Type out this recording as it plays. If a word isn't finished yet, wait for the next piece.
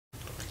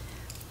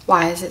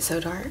Why is it so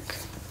dark?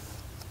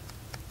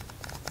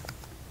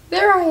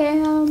 There I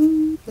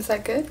am. Is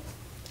that good?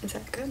 Is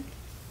that good?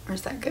 Or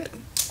is that good?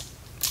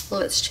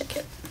 Let's check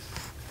it.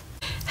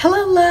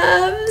 Hello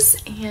loves,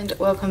 and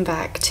welcome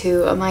back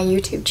to my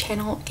YouTube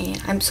channel, and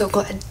I'm so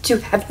glad to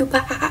have you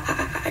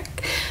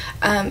back.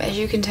 As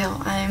you can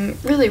tell, I'm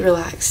really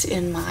relaxed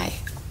in my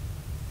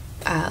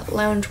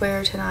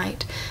loungewear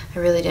tonight. I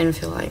really didn't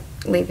feel like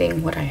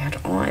leaving what I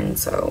had on,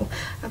 so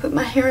I put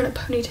my hair in a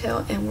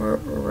ponytail and we're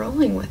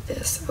rolling with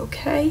this,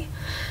 okay?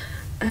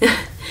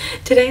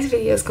 Today's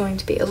video is going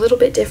to be a little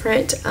bit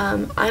different.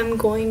 I'm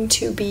going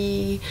to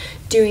be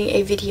doing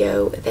a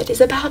video that is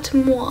about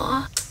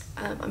moi.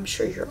 I'm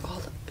sure you're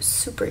all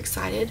super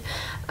excited.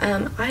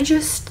 I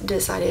just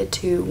decided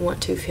to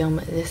want to film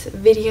this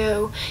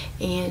video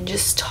and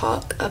just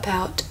talk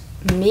about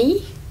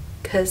me,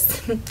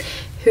 because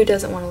who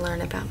doesn't want to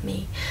learn about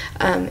me?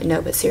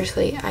 No, but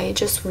seriously, I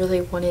just really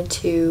wanted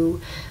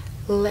to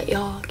let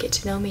y'all get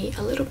to know me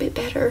a little bit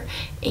better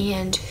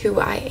and who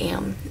I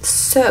am.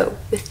 So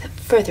with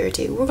further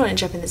ado, we're going to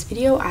jump in this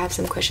video. I have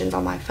some questions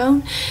on my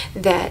phone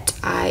that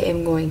I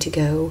am going to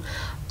go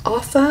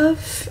off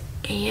of,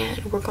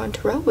 and we're going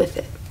to roll with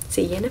it.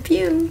 See you in a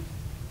few.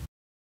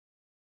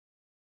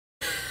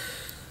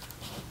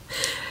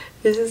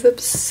 This is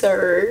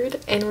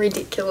absurd and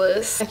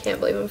ridiculous. I can't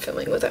believe I'm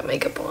filming without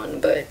makeup on,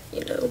 but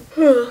you know.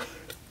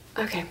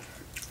 Okay,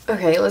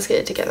 let's get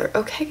it together.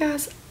 Okay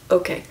guys,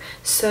 okay.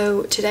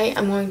 So today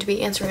I'm going to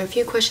be answering a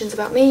few questions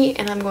about me,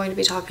 and I'm going to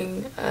be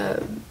talking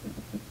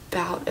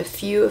about a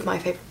few of my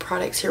favorite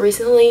products here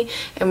recently,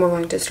 and we're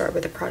going to start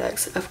with the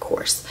products, of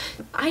course.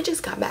 I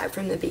just got back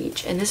from the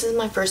beach, and this is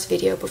my first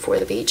video before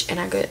the beach, and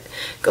I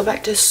go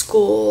back to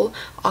school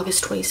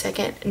August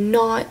 22nd.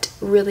 Not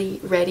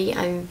really ready.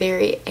 I'm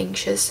very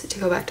anxious to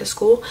go back to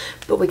school,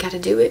 but we got to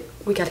do it.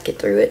 We got to get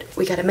through it.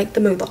 We got to make the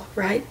moolah,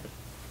 right?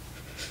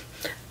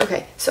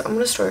 Okay, so I'm going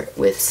to start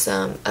with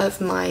some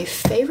of my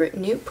favorite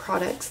new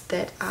products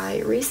that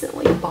I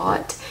recently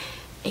bought,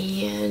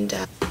 and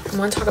I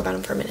want to talk about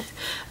them for a minute.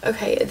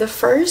 Okay, the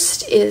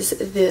first is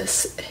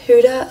this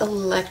Huda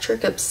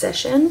Electric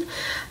Obsession.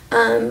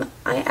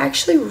 I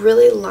actually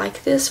really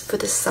like this for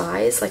the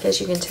size. Like, as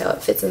you can tell,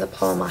 it fits in the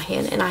palm of my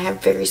hand, and I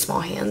have very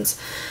small hands.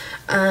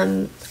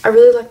 I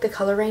really like the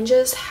color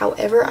ranges.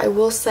 However, I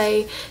will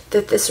say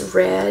that this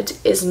red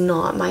is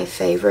not my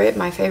favorite.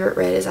 My favorite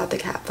red is out the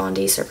Kat Von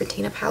D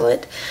Serpentina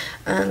palette.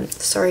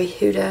 Sorry,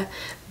 Huda,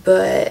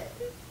 but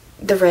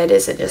the red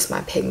isn't just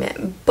my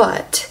pigment.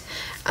 But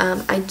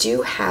I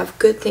do have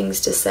good things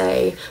to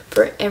say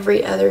for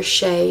every other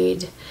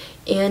shade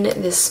in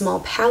this small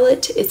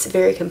palette. It's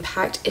very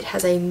compact. It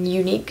has a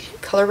unique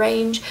color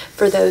range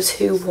for those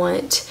who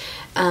want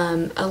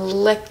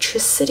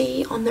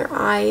electricity on their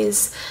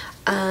eyes.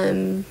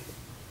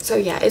 So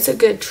yeah, it's a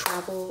good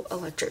travel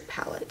electric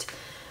palette.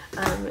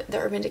 The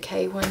Urban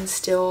Decay one,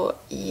 still,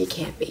 you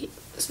can't beat.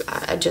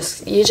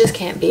 You just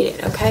can't beat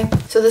it, okay?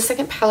 So the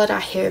second palette I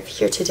have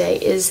here today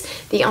is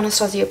the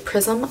Anastasia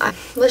Prism.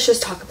 Let's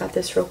just talk about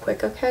this real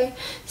quick, okay?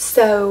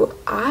 So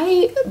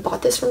I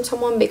bought this from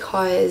someone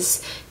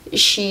because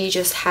she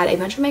just had a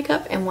bunch of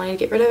makeup and wanted to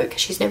get rid of it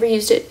because she's never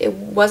used it. It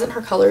wasn't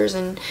her colors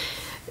and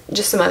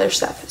just some other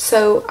stuff.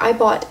 So I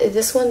bought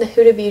this one, the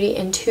Huda Beauty,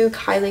 and two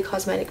Kylie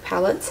Cosmetic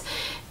palettes.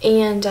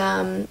 And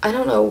I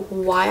don't know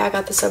why I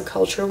got the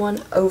Subculture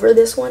one over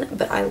this one,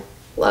 but I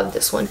love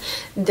this one.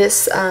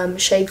 This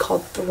shade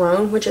called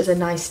Throne, which is a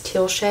nice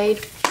teal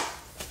shade.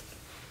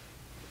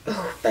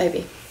 Oh,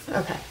 baby.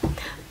 Okay.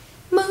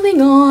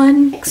 Moving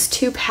on. Next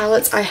two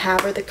palettes I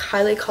have are the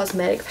Kylie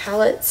Cosmetic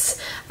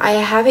palettes. I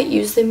haven't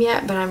used them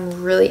yet, but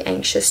I'm really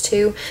anxious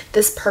to.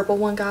 This purple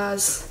one,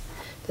 guys.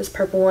 This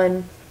purple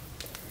one,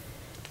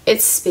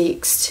 it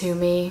speaks to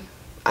me.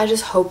 I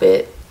just hope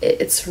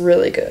it's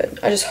really good.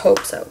 I just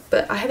hope so.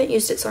 But I haven't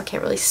used it, so I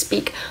can't really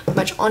speak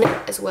much on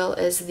it, as well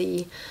as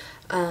the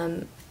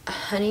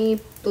honey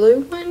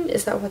blue one.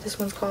 Is that what this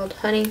one's called?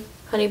 Honey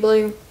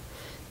blue,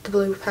 the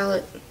blue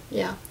palette.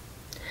 Yeah,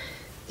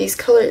 these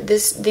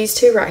these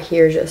two right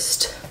here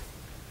just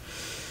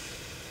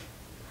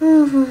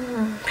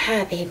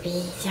hi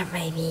baby, yeah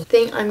baby.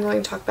 Thing I'm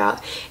going to talk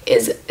about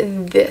is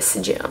this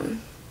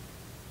gem.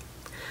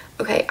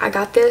 Okay, I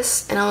got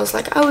this and I was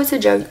like, oh, it's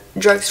a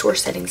drugstore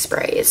setting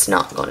spray. It's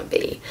not gonna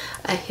be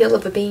a hill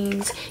of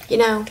beans, you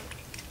know.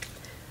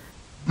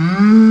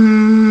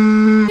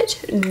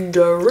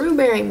 Drew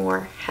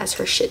Barrymore has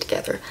her shit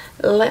together,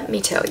 let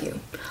me tell you.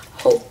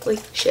 Holy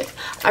shit.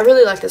 I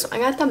really like this one. I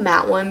got the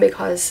matte one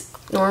because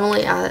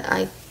normally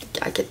I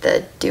get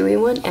the dewy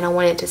one, and I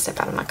wanted to step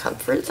out of my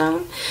comfort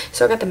zone,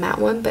 so I got the matte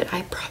one, but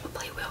I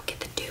probably will get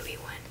the dewy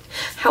one.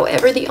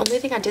 However, the only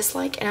thing I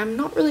dislike, and I'm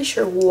not really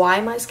sure why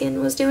my skin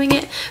was doing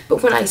it,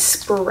 but when I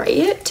spray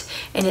it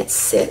and it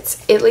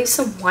sits, it leaves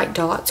some white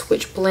dots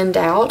which blend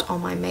out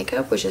on my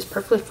makeup, which is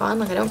perfectly fine.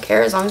 Like, I don't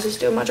care as long as it's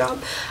doing my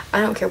job. I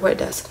don't care what it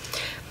does.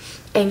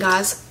 And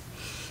guys,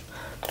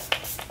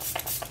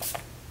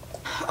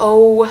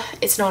 oh,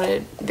 it's not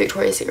a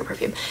Victoria's Secret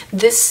perfume.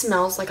 This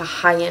smells like a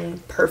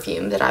high-end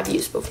perfume that I've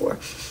used before.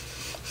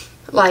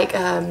 like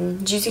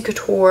Juicy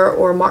Couture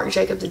or Marc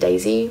Jacobs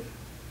Daisy.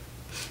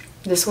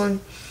 This one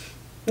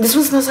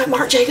smells like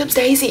Marc Jacobs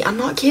Daisy. I'm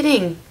not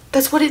kidding.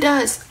 That's what it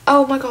does.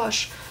 Oh my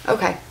gosh.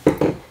 Okay,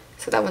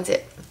 so that one's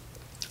it.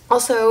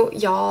 Also,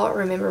 y'all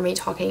remember me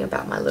talking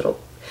about my little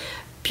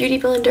beauty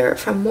blender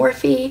from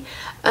Morphe.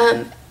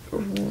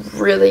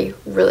 Really,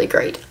 really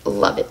great.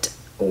 Love it.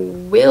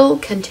 Will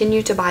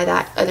continue to buy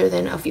that other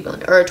than a beauty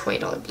blender, or a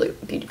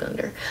 $20 beauty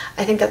blender.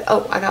 I think that,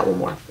 oh, I got one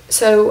more.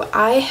 So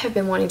I have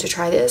been wanting to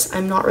try this.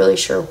 I'm not really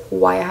sure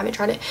why I haven't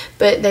tried it,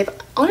 but they've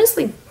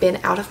honestly been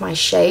out of my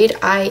shade.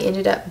 I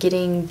ended up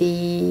getting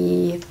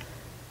the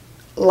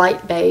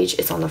light beige.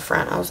 It's on the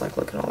front. I was like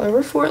looking all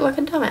over for it like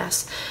a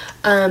dumbass.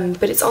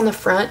 But it's on the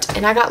front,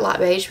 and I got light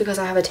beige because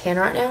I have a tan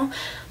right now.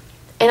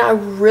 And I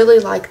really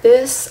like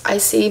this. I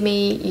see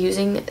me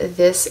using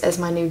this as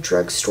my new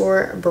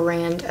drugstore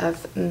brand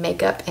of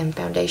makeup and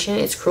foundation.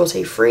 It's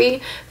cruelty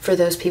free for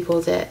those people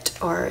that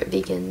are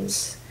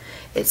vegans.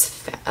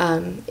 It's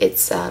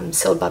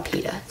sealed by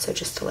PETA. So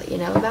just to let you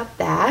know about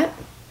that.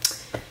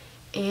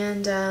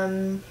 And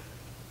I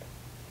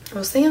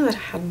was thinking that I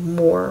had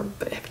more,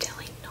 but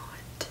evidently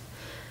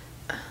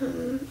not.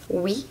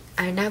 We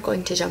are now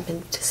going to jump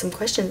into some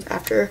questions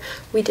after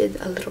we did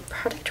a little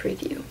product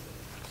review.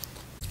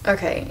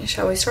 Okay,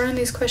 shall we start on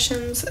these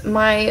questions?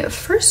 My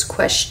first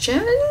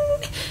question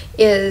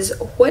is,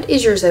 what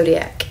is your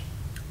zodiac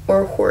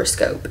or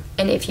horoscope,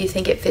 and if you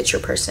think it fits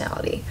your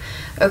personality?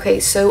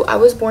 Okay, so I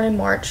was born in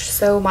March,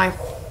 so my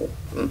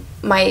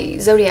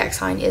zodiac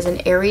sign is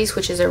an Aries,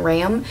 which is a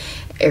ram.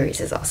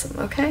 Aries is awesome,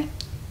 okay?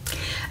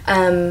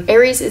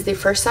 Aries is the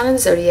first sign of the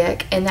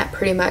zodiac, and that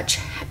pretty much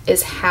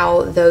is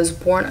how those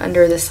born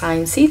under the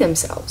sign see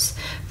themselves.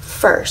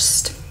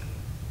 First,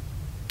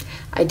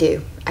 I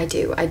do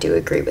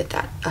agree with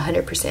that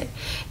 100%.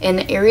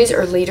 And Aries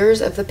are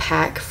leaders of the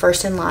pack,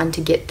 first in line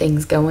to get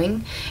things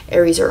going.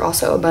 Aries are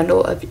also a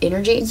bundle of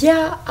energy.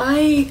 Yeah,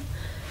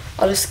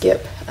 I'll just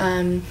skip.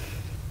 I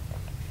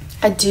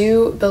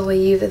do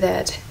believe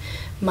that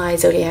my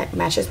zodiac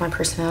matches my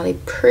personality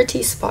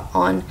pretty spot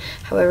on.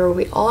 However,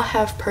 we all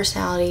have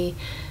personalities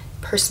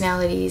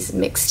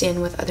mixed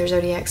in with other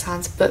zodiac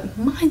signs, but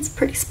mine's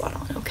pretty spot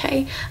on,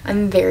 okay?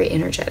 I'm very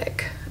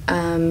energetic.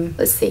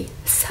 Let's see.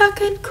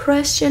 Second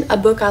question. A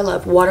book I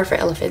love, Water for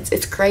Elephants.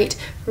 It's great.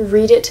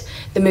 Read it.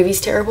 The movie's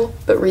terrible,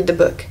 but read the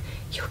book.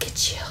 You'll get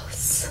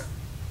chills.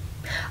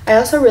 I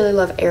also really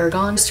love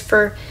Aragon.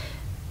 For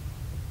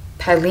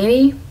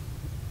Paolini.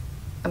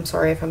 I'm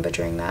sorry if I'm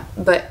butchering that,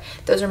 but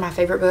those are my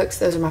favorite books.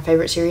 Those are my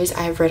favorite series.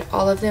 I have read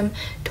all of them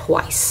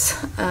twice.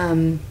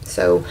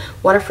 So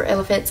Water for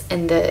Elephants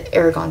and the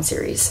Aragon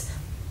series.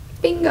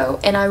 Bingo.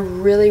 And I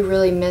really,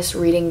 really miss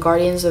reading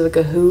Guardians of the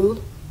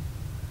Ga'Hoole.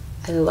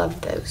 I love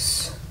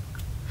those.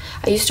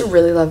 I used to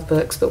really love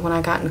books, but when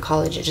I got in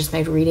college, it just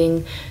made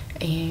reading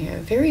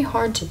very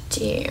hard to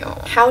do.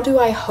 How do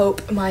I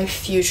hope my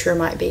future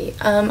might be?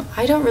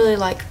 I don't really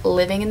like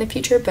living in the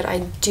future, but I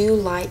do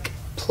like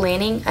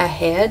planning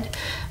ahead.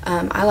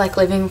 I like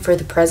living for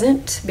the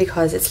present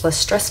because it's less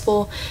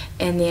stressful,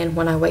 and then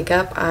when I wake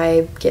up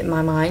I get in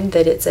my mind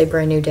that it's a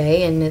brand new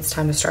day and it's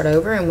time to start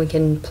over and we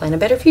can plan a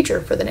better future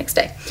for the next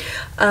day.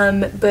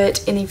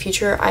 But in the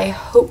future I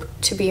hope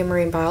to be a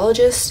marine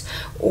biologist,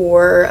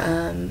 or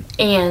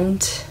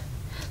and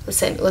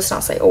let's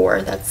not say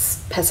or,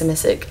 that's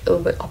pessimistic, a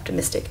little bit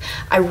optimistic.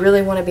 I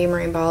really want to be a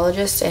marine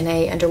biologist and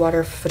a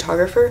underwater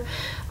photographer.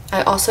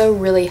 I also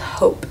really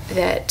hope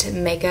that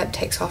makeup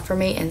takes off for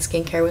me and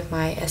skincare with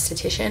my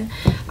esthetician.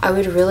 I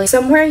would really...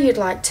 Somewhere you'd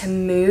like to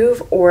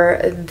move or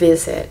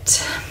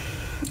visit.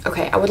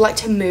 Okay, I would like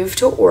to move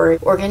to Oregon.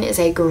 Oregon is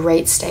a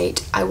great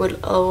state. I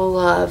would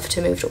love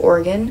to move to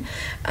Oregon.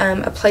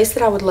 A place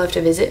that I would love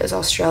to visit is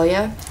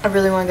Australia. I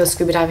really want to go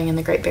scuba diving in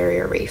the Great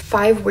Barrier Reef.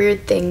 5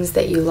 weird things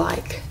that you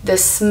like. The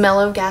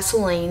smell of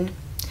gasoline,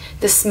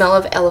 the smell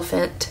of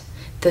elephant,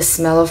 the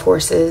smell of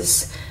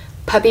horses,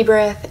 puppy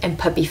breath, and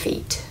puppy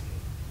feet.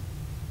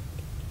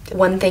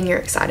 One thing you're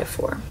excited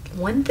for.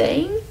 One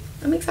thing?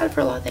 I'm excited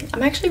for a lot of things.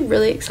 I'm actually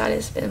really excited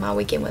to spend my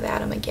weekend with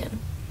Adam again.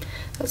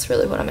 That's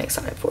really what I'm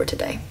excited for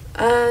today.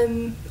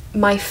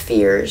 My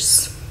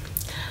fears.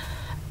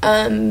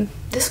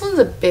 This one's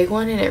a big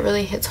one and it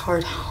really hits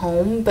hard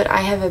home, but I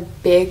have a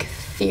big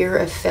fear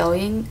of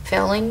failing.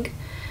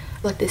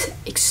 Like this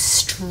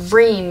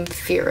extreme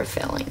fear of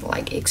failing,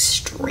 like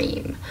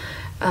extreme.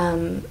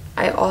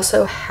 I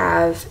also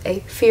have a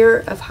fear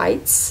of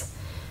heights.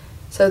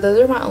 So those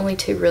are my only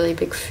 2 really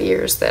big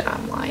fears that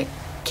I'm like,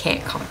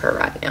 can't conquer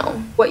right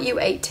now. What you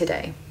ate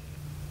today?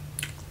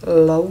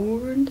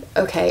 Lord.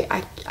 Okay,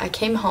 I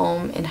came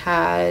home and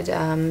had,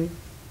 I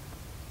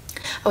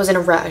was in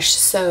a rush.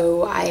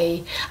 So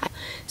I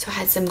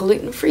had some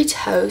gluten-free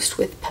toast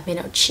with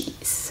pimento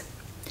cheese.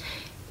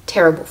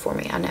 Terrible for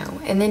me, I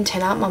know. And then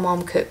tonight my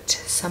mom cooked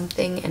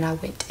something and I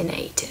went and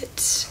ate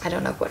it. I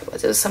don't know what it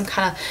was. It was some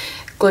kind of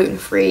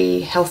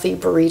gluten-free, healthy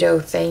burrito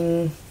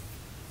thing.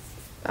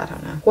 I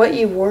don't know. What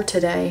you wore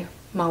today?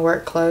 My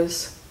work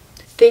clothes.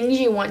 Things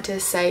you want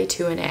to say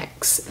to an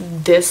ex.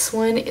 This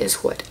one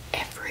is what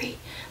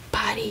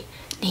everybody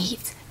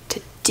needs to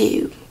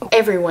do.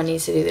 Everyone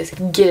needs to do this.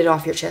 Get it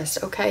off your chest,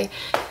 okay?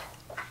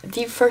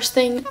 The first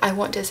thing I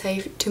want to say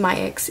to my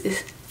ex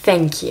is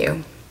thank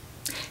you.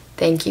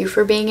 Thank you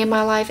for being in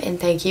my life, and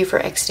thank you for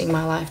exiting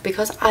my life,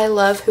 because I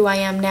love who I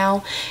am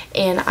now,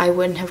 and I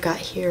wouldn't have got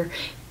here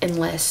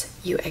unless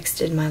you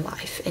exited my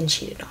life and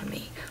cheated on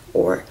me,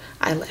 or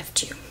I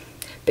left you.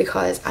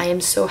 Because I am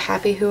so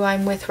happy who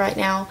I'm with right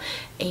now,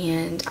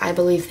 and I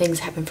believe things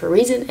happen for a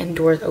reason and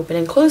doors open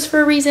and close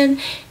for a reason,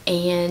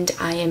 and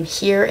I am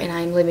here and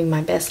I'm living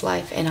my best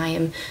life, and I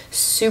am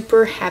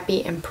super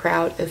happy and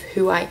proud of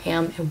who I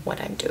am and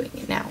what I'm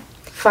doing now.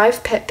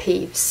 5 pet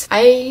peeves.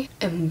 I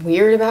am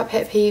weird about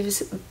pet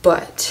peeves,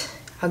 but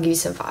I'll give you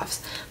some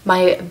 5s.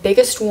 My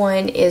biggest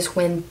one is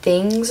when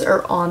things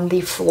are on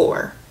the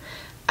floor.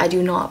 I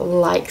do not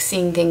like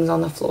seeing things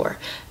on the floor.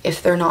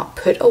 If they're not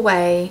put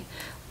away,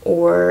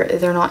 or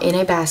they're not in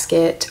a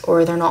basket,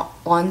 or they're not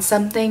on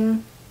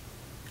something,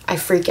 I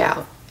freak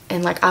out.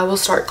 And like, I will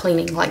start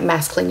cleaning, like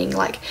mass cleaning.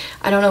 Like,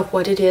 I don't know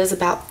what it is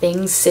about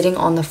things sitting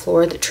on the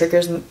floor that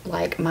triggers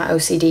like my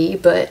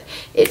OCD, but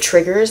it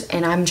triggers,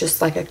 and I'm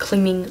just like a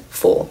cleaning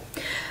fool.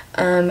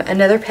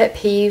 Another pet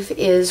peeve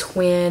is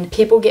when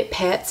people get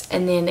pets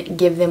and then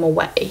give them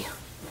away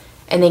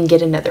and then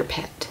get another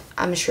pet.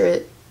 I'm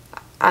sure,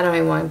 I don't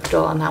even want to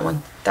dwell on that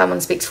one. That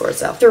one speaks for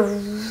itself.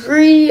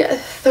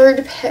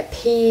 Third pet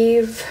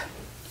peeve,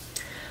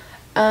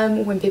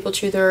 when people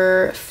chew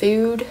their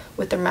food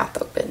with their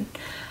mouth open.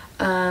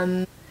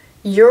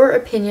 Your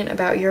opinion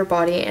about your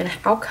body and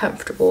how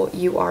comfortable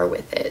you are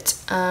with it.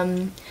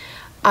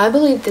 I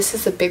believe this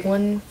is a big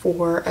one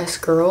for us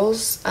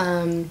girls.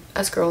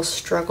 Us girls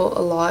struggle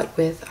a lot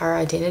with our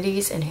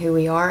identities and who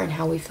we are and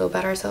how we feel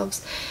about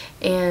ourselves.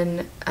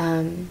 And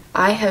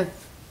I have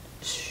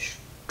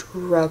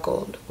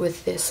struggled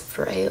with this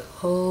for a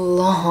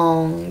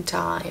long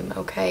time,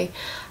 okay?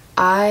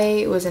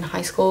 I was in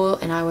high school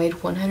and I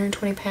weighed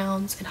 120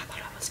 pounds and I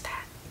thought I was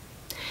fat.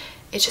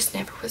 It just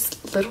never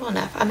was little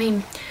enough. I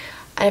mean,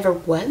 I never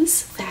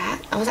was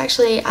fat.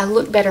 I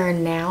look better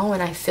now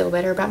and I feel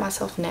better about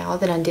myself now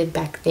than I did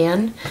back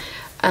then.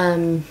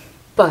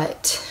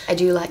 But I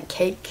do like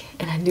cake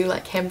and I do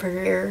like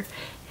hamburger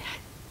and I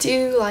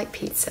do like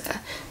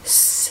pizza.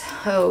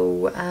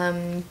 So,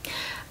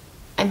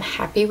 I'm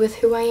happy with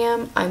who I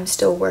am. I'm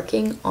still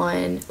working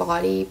on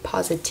body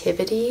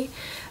positivity,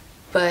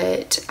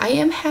 but I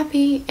am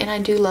happy and I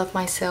do love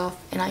myself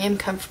and I am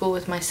comfortable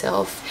with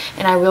myself,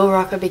 and I will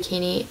rock a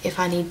bikini if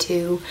I need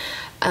to.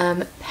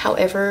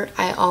 However,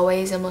 I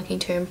always am looking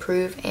to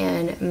improve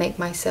and make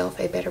myself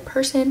a better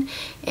person,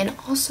 and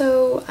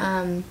also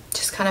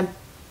just kind of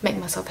make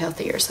myself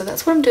healthier. So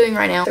that's what I'm doing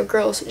right now. So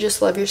girls,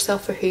 just love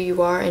yourself for who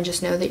you are, and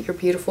just know that you're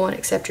beautiful, and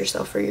accept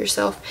yourself for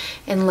yourself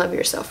and love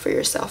yourself for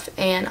yourself,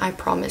 and I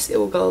promise it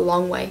will go a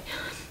long way.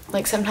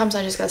 Like, sometimes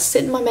I just gotta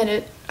sit in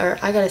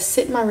I gotta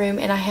sit in my room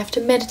and I have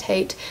to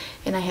meditate,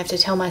 and I have to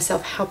tell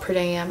myself how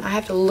pretty I am. I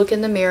have to look in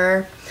the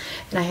mirror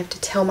and I have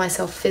to tell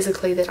myself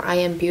physically that I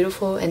am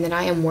beautiful and that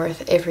I am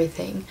worth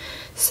everything.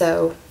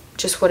 So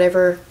just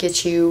whatever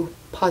gets you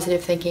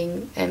positive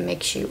thinking and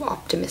makes you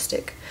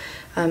optimistic.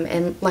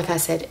 And like I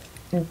said,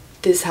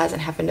 this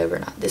hasn't happened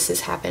overnight. This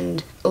has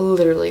happened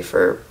literally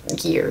for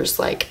years,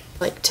 like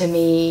to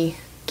me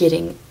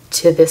getting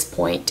to this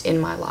point in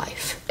my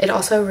life. It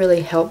also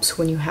really helps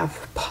when you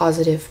have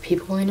positive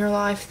people in your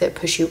life that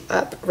push you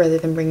up rather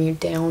than bring you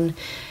down,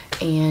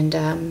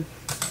 and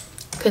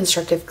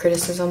constructive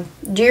criticism.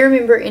 Do you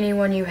remember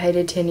anyone you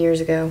hated 10 years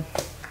ago?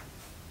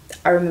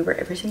 I remember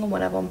every single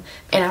one of them,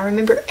 and I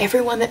remember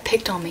everyone that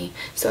picked on me.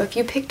 So if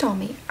you picked on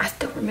me, I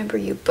still remember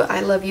you, but I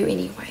love you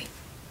anyway.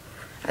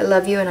 I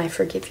love you and I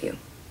forgive you.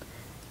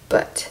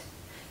 But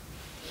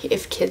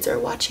if kids are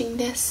watching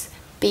this,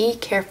 be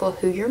careful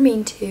who you're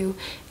mean to,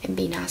 and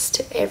be nice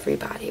to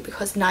everybody,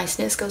 because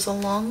niceness goes a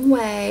long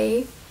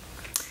way.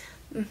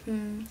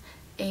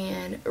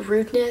 And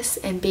rudeness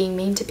and being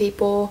mean to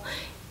people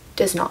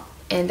does not,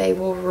 and they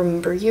will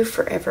remember you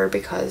forever,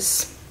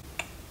 because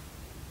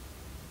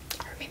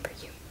I remember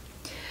you.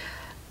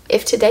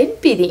 If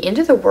today'd be the end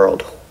of the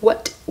world,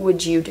 what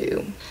would you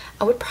do?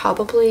 I would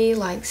probably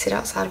like sit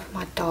outside with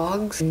my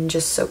dogs and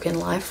just soak in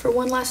life for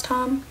one last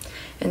time,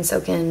 and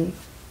soak in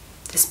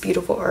this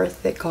beautiful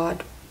earth that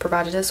God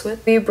provided us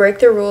with. Do you break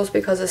the rules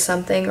because of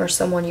something or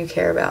someone you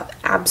care about?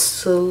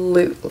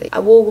 Absolutely. I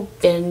will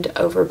bend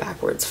over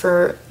backwards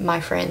for my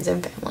friends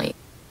and family.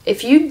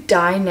 If you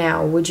die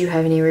now, would you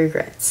have any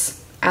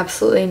regrets?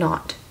 Absolutely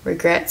not.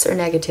 Regrets or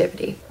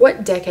negativity.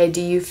 What decade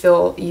do you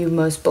feel you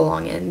most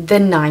belong in? The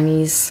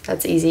 90s.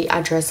 That's easy.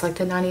 I dress like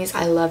the 90s.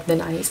 I love the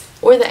 90s.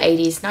 Or the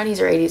 80s. 90s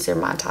or 80s are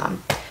my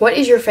time. What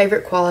is your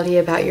favorite quality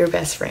about your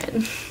best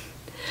friend?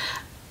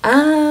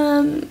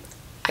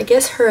 I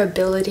guess her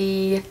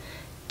ability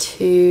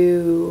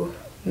to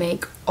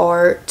make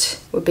art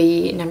would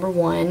be number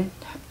one.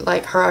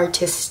 Like, her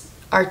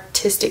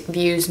artistic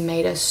views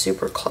made us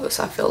super close,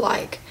 I feel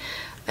like.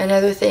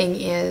 Another thing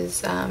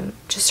is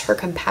just her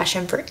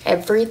compassion for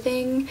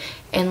everything,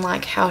 and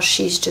like how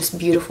she's just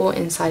beautiful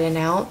inside and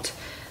out.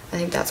 I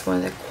think that's one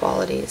of the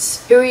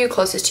qualities. Who are you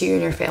closest to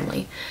in your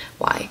family?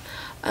 Why?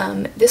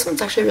 This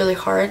one's actually really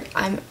hard.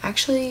 I'm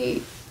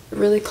actually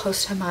really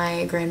close to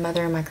my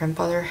grandmother and my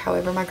grandfather.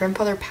 However, my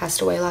grandfather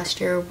passed away last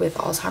year with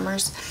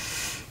Alzheimer's.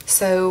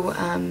 So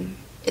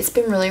it's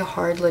been really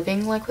hard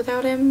living like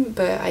without him,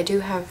 but I do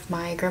have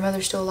my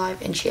grandmother still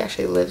alive and she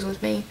actually lives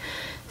with me.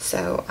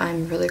 So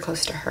I'm really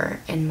close to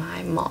her and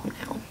my mom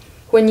now.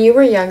 When you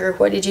were younger,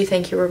 what did you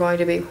think you were going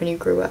to be when you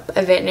grew up?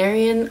 A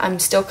veterinarian. I'm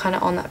still kind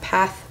of on that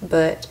path,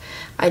 but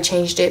I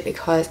changed it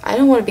because I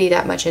don't want to be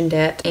that much in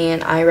debt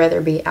and I'd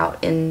rather be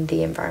out in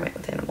the environment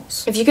with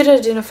animals. If you could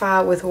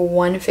identify with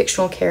one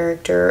fictional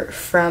character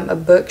from a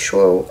book,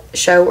 show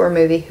or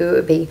movie, who it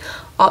would be?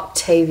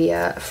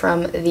 Octavia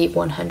from the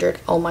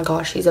 100. Oh my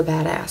gosh, she's a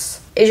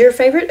badass. Is your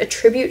favorite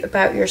attribute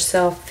about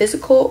yourself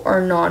physical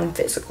or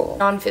non-physical?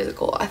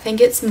 Non-physical. I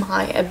think it's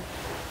my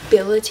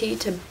ability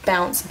to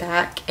bounce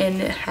back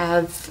and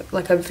have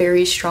like a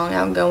very strong,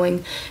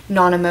 outgoing,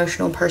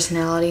 non-emotional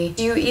personality.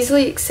 Do you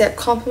easily accept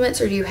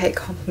compliments or do you hate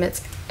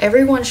compliments?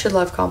 Everyone should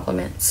love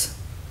compliments.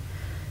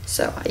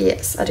 So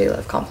yes, I do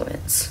love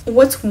compliments.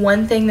 What's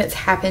one thing that's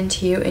happened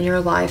to you in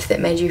your life that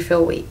made you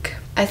feel weak?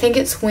 I think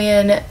it's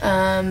when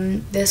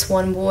this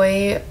one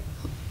boy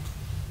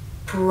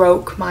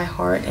broke my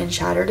heart and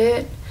shattered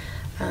it.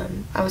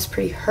 I was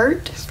pretty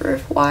hurt for a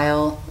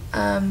while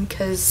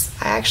because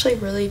I actually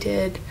really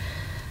did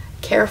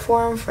care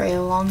for him for a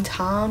long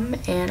time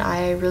and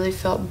I really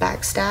felt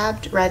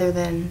backstabbed rather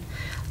than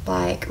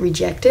like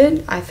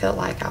rejected. I felt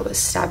like I was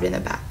stabbed in the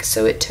back,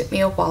 so it took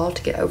me a while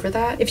to get over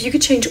that. If you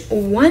could change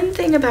one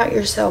thing about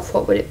yourself,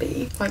 what would it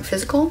be? Like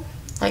physical?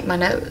 Like my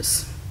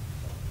nose.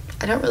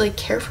 I don't really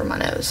care for my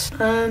nose.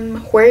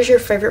 Where's your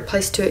favorite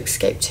place to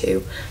escape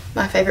to?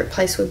 My favorite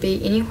place would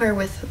be anywhere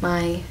with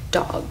my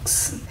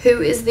dogs.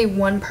 Who is the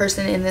one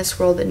person in this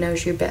world that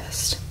knows you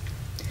best?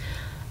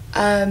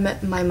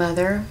 My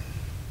mother.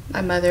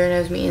 My mother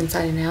knows me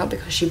inside and out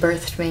because she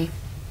birthed me.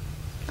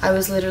 I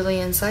was literally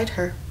inside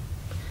her.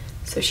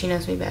 So she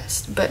knows me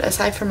best. But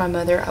aside from my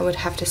mother, I would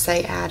have to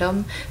say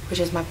Adam,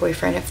 which is my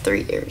boyfriend of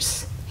 3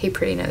 years. He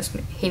knows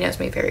me. He knows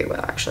me very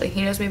well, actually.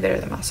 He knows me better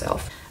than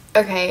myself.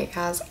 Okay,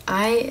 guys,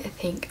 I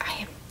think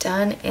I am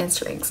done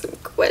answering some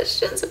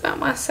questions about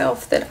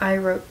myself that I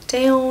wrote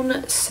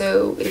down.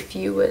 So if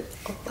you would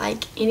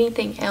like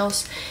anything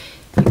else,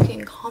 you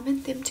can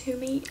comment them to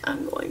me.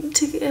 I'm going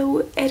to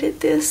go edit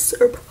this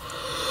or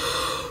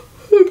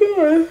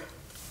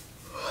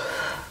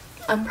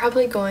I'm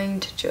probably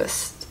going to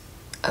just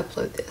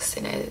upload this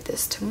and edit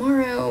this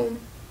tomorrow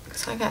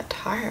because I got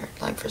tired.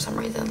 Like for some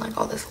reason, like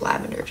all this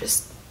lavender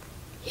just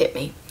hit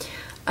me.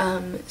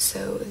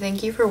 So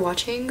thank you for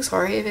watching.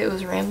 Sorry if it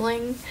was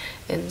rambling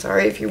and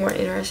sorry if you weren't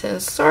interested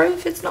and sorry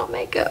if it's not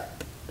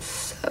makeup.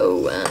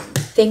 So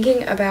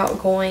thinking about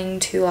going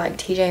to like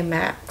TJ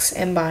Maxx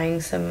and buying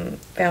some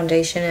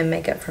foundation and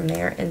makeup from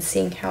there and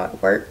seeing how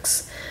it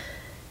works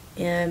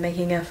and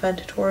making a fun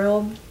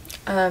tutorial.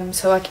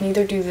 So I can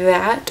either do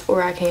that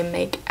or I can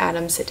make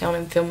Adam sit down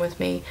and film with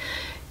me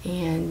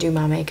and do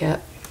my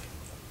makeup.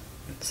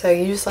 So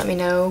you just let me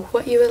know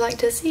what you would like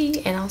to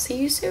see and I'll see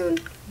you soon.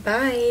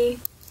 Bye.